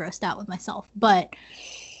kind of grossed out with myself, but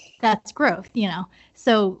that's growth, you know?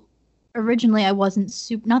 So originally I wasn't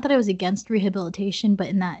not that I was against rehabilitation, but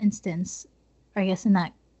in that instance, I guess in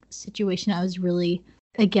that situation, I was really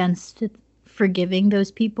against forgiving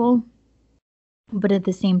those people. But at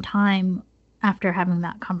the same time, after having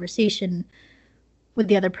that conversation with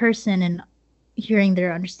the other person and hearing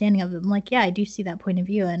their understanding of it, I'm like, yeah, I do see that point of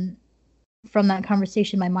view. And from that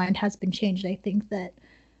conversation, my mind has been changed. I think that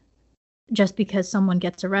just because someone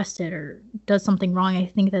gets arrested or does something wrong, I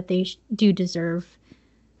think that they do deserve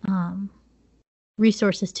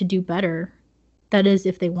resources to do better. That is,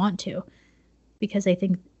 if they want to. Because I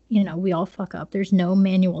think, you know, we all fuck up. There's no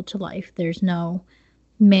manual to life. There's no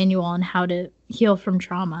manual on how to heal from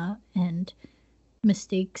trauma, and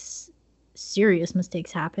serious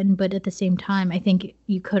mistakes happen. But at the same time, I think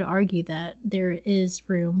you could argue that there is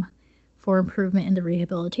room for improvement in the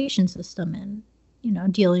rehabilitation system, and,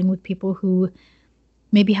 dealing with people who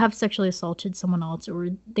maybe have sexually assaulted someone else, or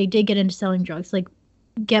they did get into selling drugs. Like,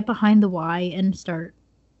 get behind the why and start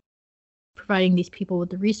providing these people with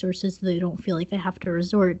the resources so they don't feel like they have to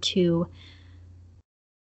resort to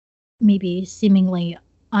maybe seemingly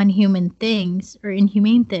unhuman things or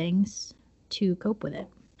inhumane things to cope with it.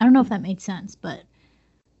 I don't know if that made sense, but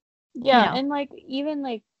yeah, and like even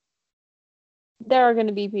like there are going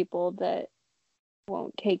to be people that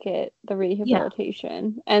won't take it, the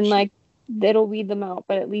rehabilitation, and like it'll weed them out,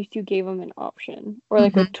 but at least you gave them an option or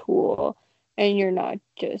like a tool, and you're not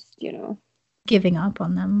just, giving up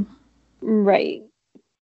on them. Right.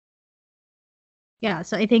 Yeah,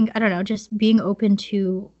 so I think, I don't know, just being open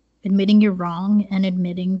to admitting you're wrong and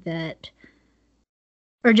admitting that,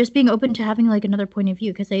 or just being open to having like another point of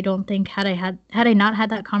view, because I don't think had I not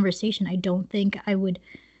had that conversation, I don't think I would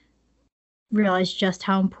realize just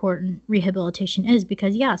how important rehabilitation is.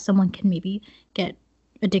 Because someone can maybe get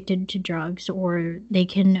addicted to drugs, or they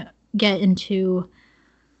can get into,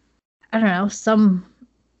 I don't know, some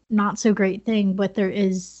not so great thing, but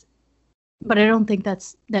I don't think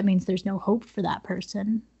that means there's no hope for that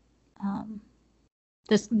person.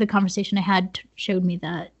 The conversation I had showed me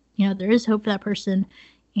that, there is hope for that person,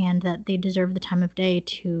 and that they deserve the time of day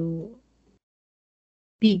to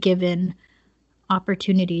be given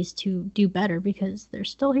opportunities to do better, because they're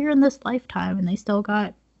still here in this lifetime and they still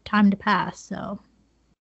got time to pass. So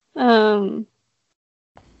I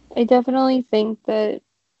definitely think that,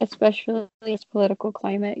 especially in this political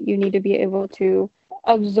climate, you need to be able to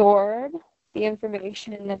absorb the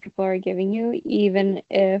information that people are giving you, even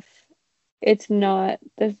if it's not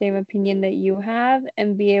the same opinion that you have,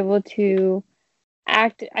 and be able to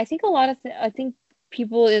act. I think I think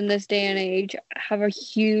people in this day and age have a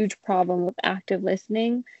huge problem with active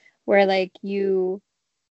listening, where like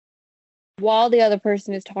while the other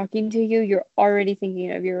person is talking to you, you're already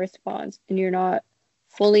thinking of your response, and you're not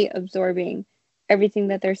fully absorbing everything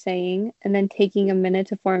that they're saying and then taking a minute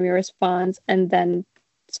to form your response and then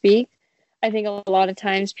speak. I think a lot of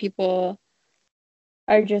times people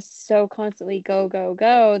are just so constantly go, go,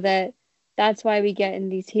 go that's why we get in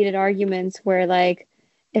these heated arguments where, like,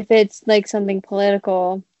 if it's like something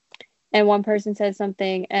political and one person says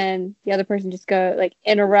something and the other person just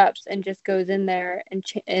interrupts and just goes in there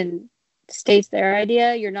and states their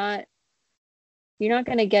idea, you're not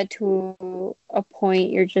going to get to a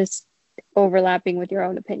point. You're just overlapping with your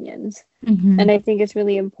own opinions. Mm-hmm. And I think it's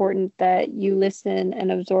really important that you listen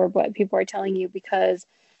and absorb what people are telling you, because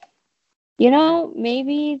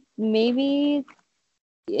maybe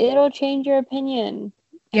it'll change your opinion.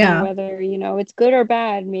 Yeah. And whether, it's good or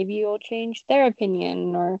bad, maybe you'll change their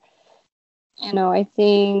opinion. Or, I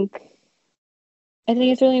think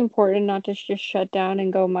it's really important not to just shut down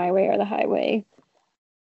and go my way or the highway.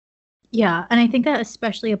 Yeah, and I think that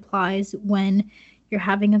especially applies when you're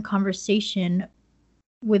having a conversation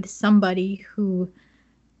with somebody who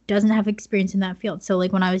doesn't have experience in that field. So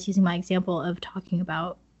like when I was using my example of talking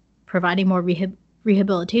about providing more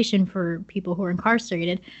rehabilitation for people who are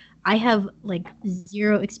incarcerated, I have like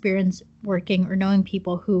zero experience working or knowing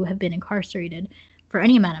people who have been incarcerated for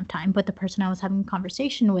any amount of time, but the person I was having a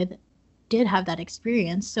conversation with did have that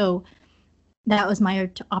experience. So that was my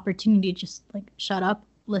opportunity to just like shut up,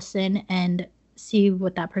 listen, and see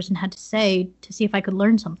what that person had to say, to see if I could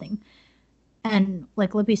learn something. And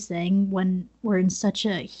like Libby's saying, when we're in such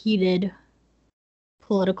a heated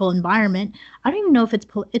political environment, I don't even know if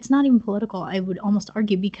it's not even political, I would almost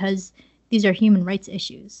argue, because these are human rights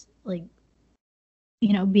issues. Like,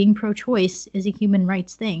 being pro-choice is a human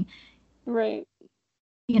rights thing. Right.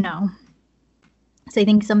 So I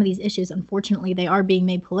think some of these issues, unfortunately, they are being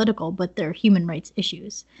made political, but they're human rights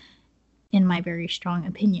issues, in my very strong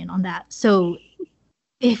opinion on that. So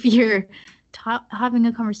if you're having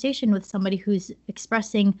a conversation with somebody who's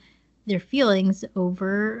expressing their feelings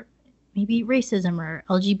over maybe racism or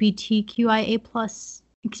LGBTQIA plus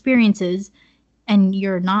experiences, and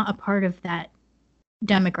you're not a part of that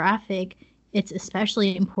demographic, it's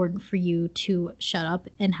especially important for you to shut up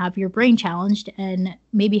and have your brain challenged and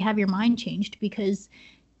maybe have your mind changed, because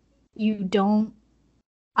I don't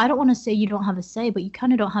want to say you don't have a say, but you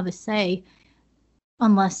kind of don't have a say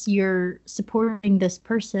unless you're supporting this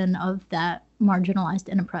person of that marginalized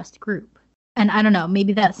and oppressed group. And I don't know,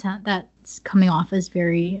 maybe that's coming off as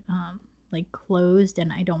very like closed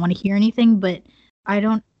and I don't want to hear anything, but I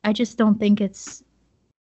just don't think it's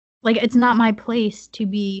like, it's not my place to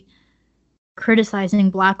be criticizing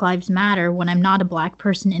Black Lives Matter when I'm not a Black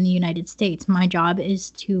person in the United States. My job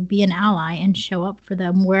is to be an ally and show up for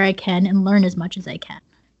them where I can and learn as much as I can.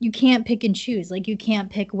 You can't pick and choose. Like, you can't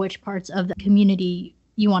pick which parts of the community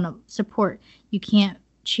you want to support. You can't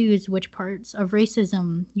choose which parts of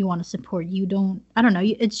racism you want to support. You don't, I don't know.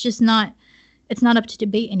 It's just not, it's not up to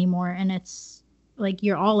debate anymore. And it's like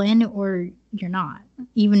you're all in or you're not.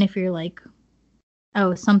 Even if you're like,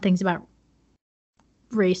 oh, some things about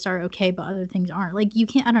race are okay, but other things aren't. Like, you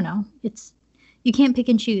can't, I don't know. It's, you can't pick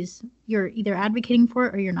and choose. You're either advocating for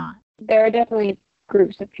it or you're not. There are definitely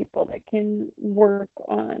groups of people that can work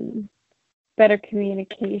on better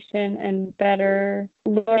communication and better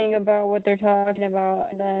learning about what they're talking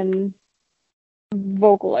about and then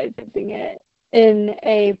vocalizing it in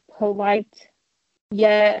a polite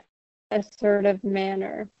yet assertive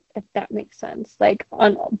manner, if that makes sense, like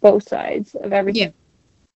on both sides of everything. Yeah.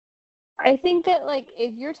 I think that, like,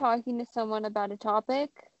 if you're talking to someone about a topic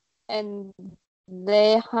and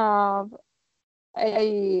they have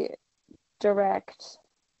a direct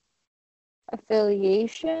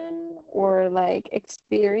affiliation or like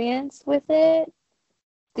experience with it,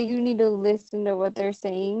 that you need to listen to what they're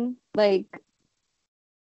saying, like,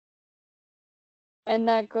 and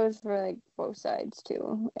that goes for like both sides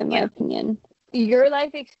too, in my opinion. Your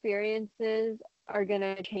life experiences are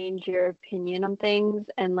gonna change your opinion on things,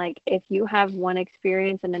 and like if you have one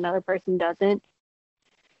experience and another person doesn't,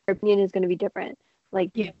 your opinion is gonna be different.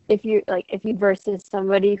 Like, if you versus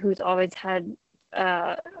somebody who's always had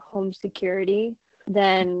home security,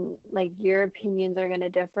 then like your opinions are going to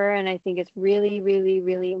differ. And I think it's really, really,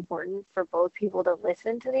 really important for both people to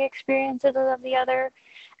listen to the experiences of the other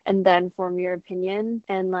and then form your opinion.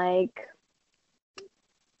 And like,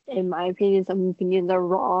 in my opinion, some opinions are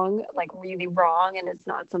wrong, like really wrong, and it's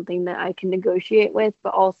not something that I can negotiate with.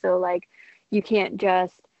 But also, like, you can't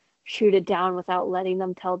just shoot it down without letting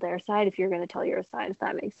them tell their side if you're going to tell your side, if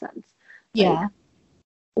that makes sense. Yeah. Like,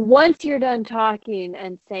 once you're done talking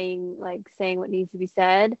and saying what needs to be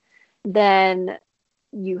said, then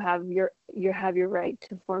you have your right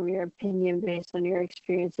to form your opinion based on your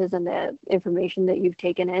experiences and the information that you've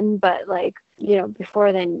taken in. But like,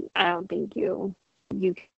 before then, I don't think you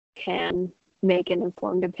can make an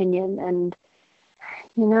informed opinion. And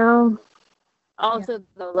also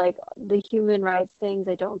though, like, the human rights things,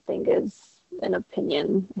 I don't think is an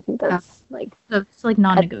opinion. I think that's like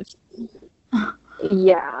non-negotiable.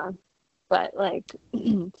 Yeah, but like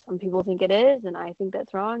some people think it is, and I think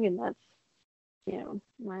that's wrong, and that's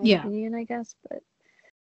my opinion, I guess. But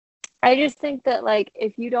I just think that, like,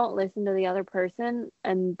 if you don't listen to the other person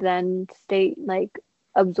and then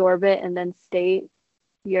absorb it and then state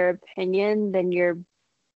your opinion, then you're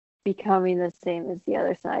becoming the same as the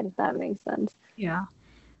other side, if that makes sense. Yeah.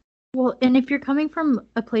 Well, and if you're coming from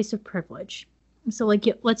a place of privilege, so like,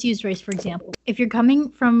 let's use race for example. If you're coming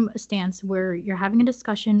from a stance where you're having a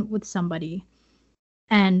discussion with somebody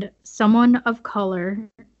and someone of color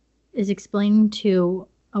is explaining to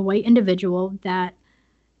a white individual that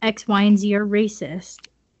X, Y, and Z are racist,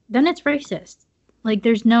 then it's racist. Like,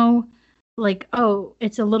 there's no, like, oh,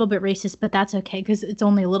 it's a little bit racist, but that's okay because it's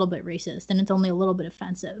only a little bit racist and it's only a little bit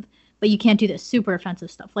offensive. But you can't do this super offensive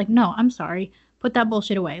stuff. Like, no, I'm sorry. Put that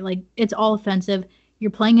bullshit away. Like, it's all offensive. You're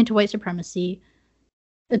playing into white supremacy.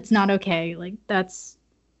 It's not okay. Like, that's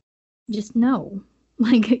just no.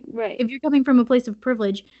 Like, right. If you're coming from a place of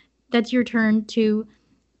privilege, that's your turn to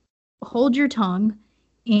hold your tongue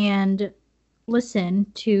and listen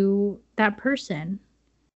to that person,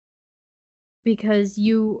 because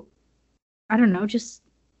I don't know, just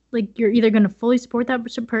like, you're either going to fully support that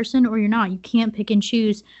person or you're not. You can't pick and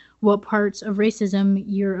choose what parts of racism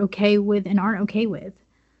you're okay with and aren't okay with.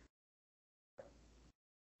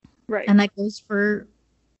 Right. And that goes for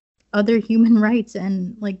other human rights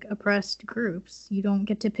and like oppressed groups. You don't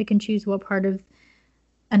get to pick and choose what part of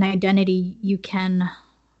an identity you can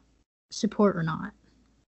support or not.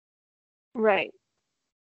 Right.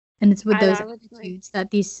 And it's with those attitudes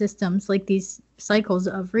that these systems, like these cycles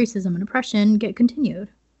of racism and oppression, get continued.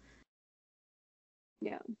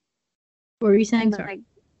 Yeah. What were you saying? Sorry. Like,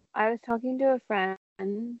 I was talking to a friend,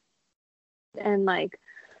 and like,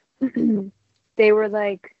 they were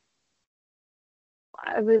like,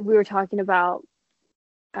 we were talking about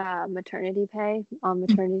maternity pay on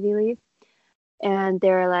maternity leave, and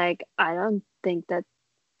they were like, I don't think that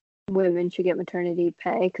women should get maternity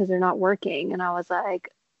pay because they're not working. And I was like,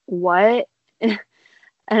 what? And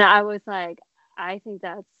I was like, I think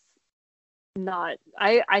that's not,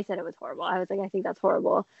 I said it was horrible. I was like, I think that's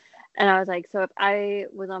horrible. And I was like, so if I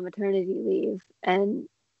was on maternity leave and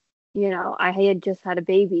I had just had a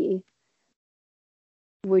baby,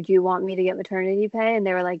 would you want me to get maternity pay? And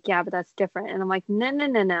they were like, yeah, but that's different. And I'm like,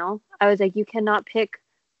 no. I was like, you cannot pick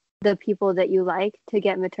the people that you like to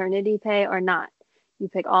get maternity pay or not. You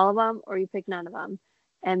pick all of them or you pick none of them.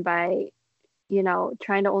 And by,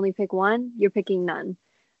 trying to only pick one, you're picking none.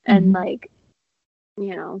 And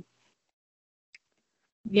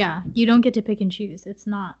Yeah, you don't get to pick and choose. It's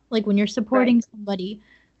not like when you're supporting somebody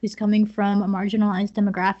who's coming from a marginalized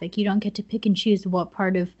demographic, you don't get to pick and choose what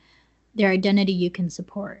part of their identity you can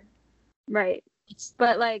support. Right.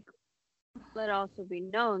 But let it also be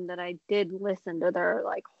known that I did listen to their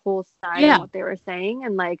whole side and what they were saying,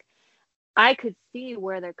 and I could see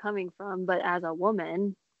where they're coming from, but as a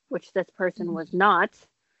woman, which this person was not,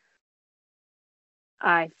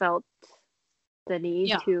 I felt the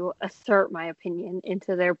need to assert my opinion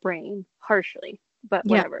into their brain harshly, but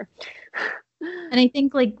whatever. And I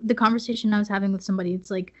think the conversation I was having with somebody,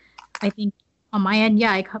 it's I think on my end,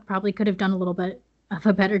 I probably could have done a little bit of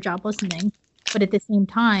a better job listening, but at the same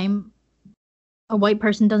time, a white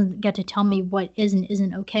person doesn't get to tell me what is and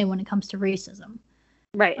isn't okay when it comes to racism.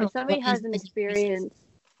 Right. If somebody has an experience,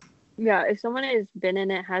 if someone has been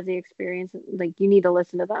in it, has the experience, you need to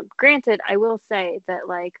listen to them. Granted, I will say that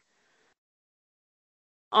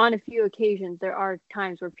on a few occasions, there are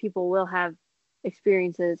times where people will have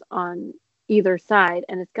experiences on either side,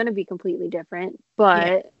 and it's going to be completely different,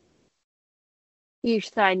 but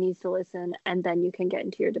each side needs to listen, and then you can get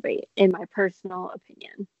into your debate, in my personal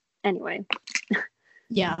opinion. Anyway.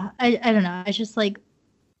 I don't know. It's just at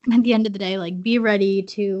the end of the day, be ready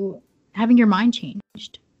to having your mind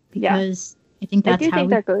changed, because I think that's how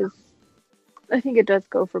that goes. I think it does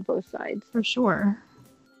go for both sides. For sure.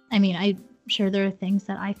 I mean, I'm sure there are things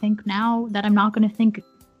that I think now that I'm not going to think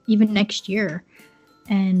even next year.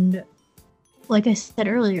 And like I said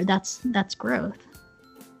earlier, that's growth.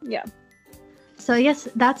 Yeah. So I guess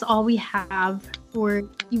that's all we have for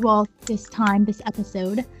you all this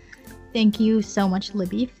episode. Thank you so much,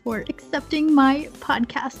 Libby, for accepting my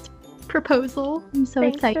podcast proposal. I'm so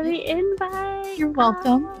excited. Thanks for the invite. You're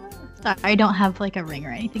welcome. Sorry, I don't have a ring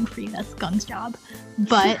or anything for you. That's Gung's job.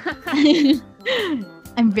 But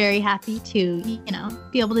I'm very happy to,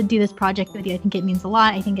 be able to do this project with you. I think it means a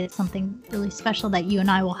lot. I think it's something really special that you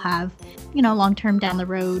and I will have, long-term down the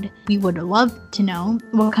road. We would love to know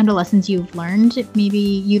what kind of lessons you've learned. Maybe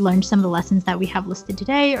you learned some of the lessons that we have listed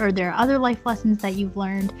today, or there are other life lessons that you've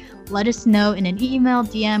learned. Let us know in an email,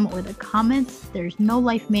 DM, or the comments. There's no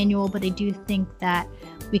life manual, but I do think that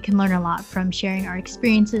we can learn a lot from sharing our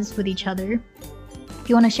experiences with each other. If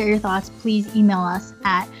you want to share your thoughts, please email us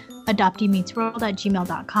at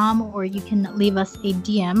adopteemeetsworld@gmail.com, or you can leave us a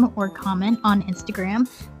DM or comment on Instagram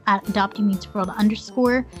at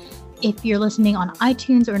adopteemeetsworld_. If you're listening on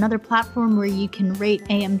iTunes or another platform where you can rate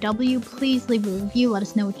AMW, please leave a review. Let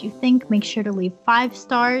us know what you think. Make sure to leave 5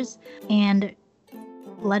 stars and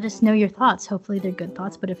let us know your thoughts. Hopefully they're good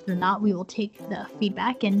thoughts, but if they're not, we will take the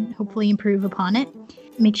feedback and hopefully improve upon it.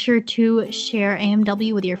 Make sure to share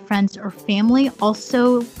AMW with your friends or family.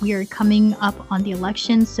 Also, we are coming up on the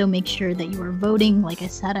election, so make sure that you are voting. Like I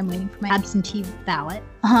said, I'm waiting for my absentee ballot.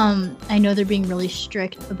 I know they're being really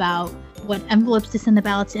strict about what envelopes to send the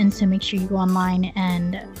ballots in, so make sure you go online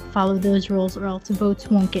and follow those rules, or else votes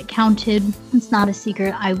won't get counted. It's not a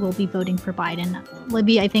secret. I will be voting for Biden.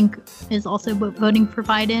 Libby, I think, is also voting for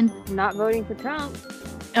Biden. Not voting for Trump.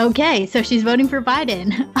 Okay, so she's voting for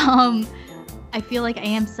Biden. I feel like I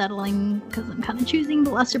am settling because I'm kind of choosing the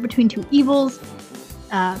lesser between two evils.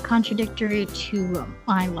 Contradictory to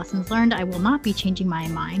my lessons learned, I will not be changing my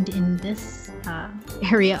mind in this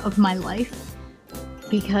area of my life,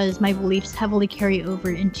 because my beliefs heavily carry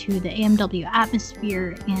over into the AMW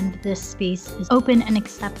atmosphere, and this space is open and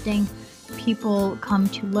accepting. People come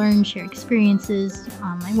to learn, share experiences.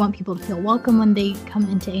 I want people to feel welcome when they come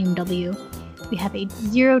into AMW. We have a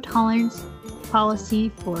zero tolerance policy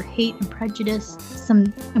for hate and prejudice.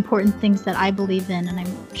 Some important things that I believe in, and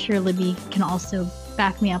I'm sure Libby can also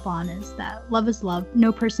back me up on, is that love is love,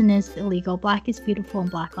 no person is illegal, Black is beautiful, and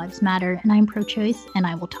Black lives matter. And I'm pro-choice, and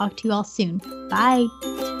I will talk to you all soon. Bye.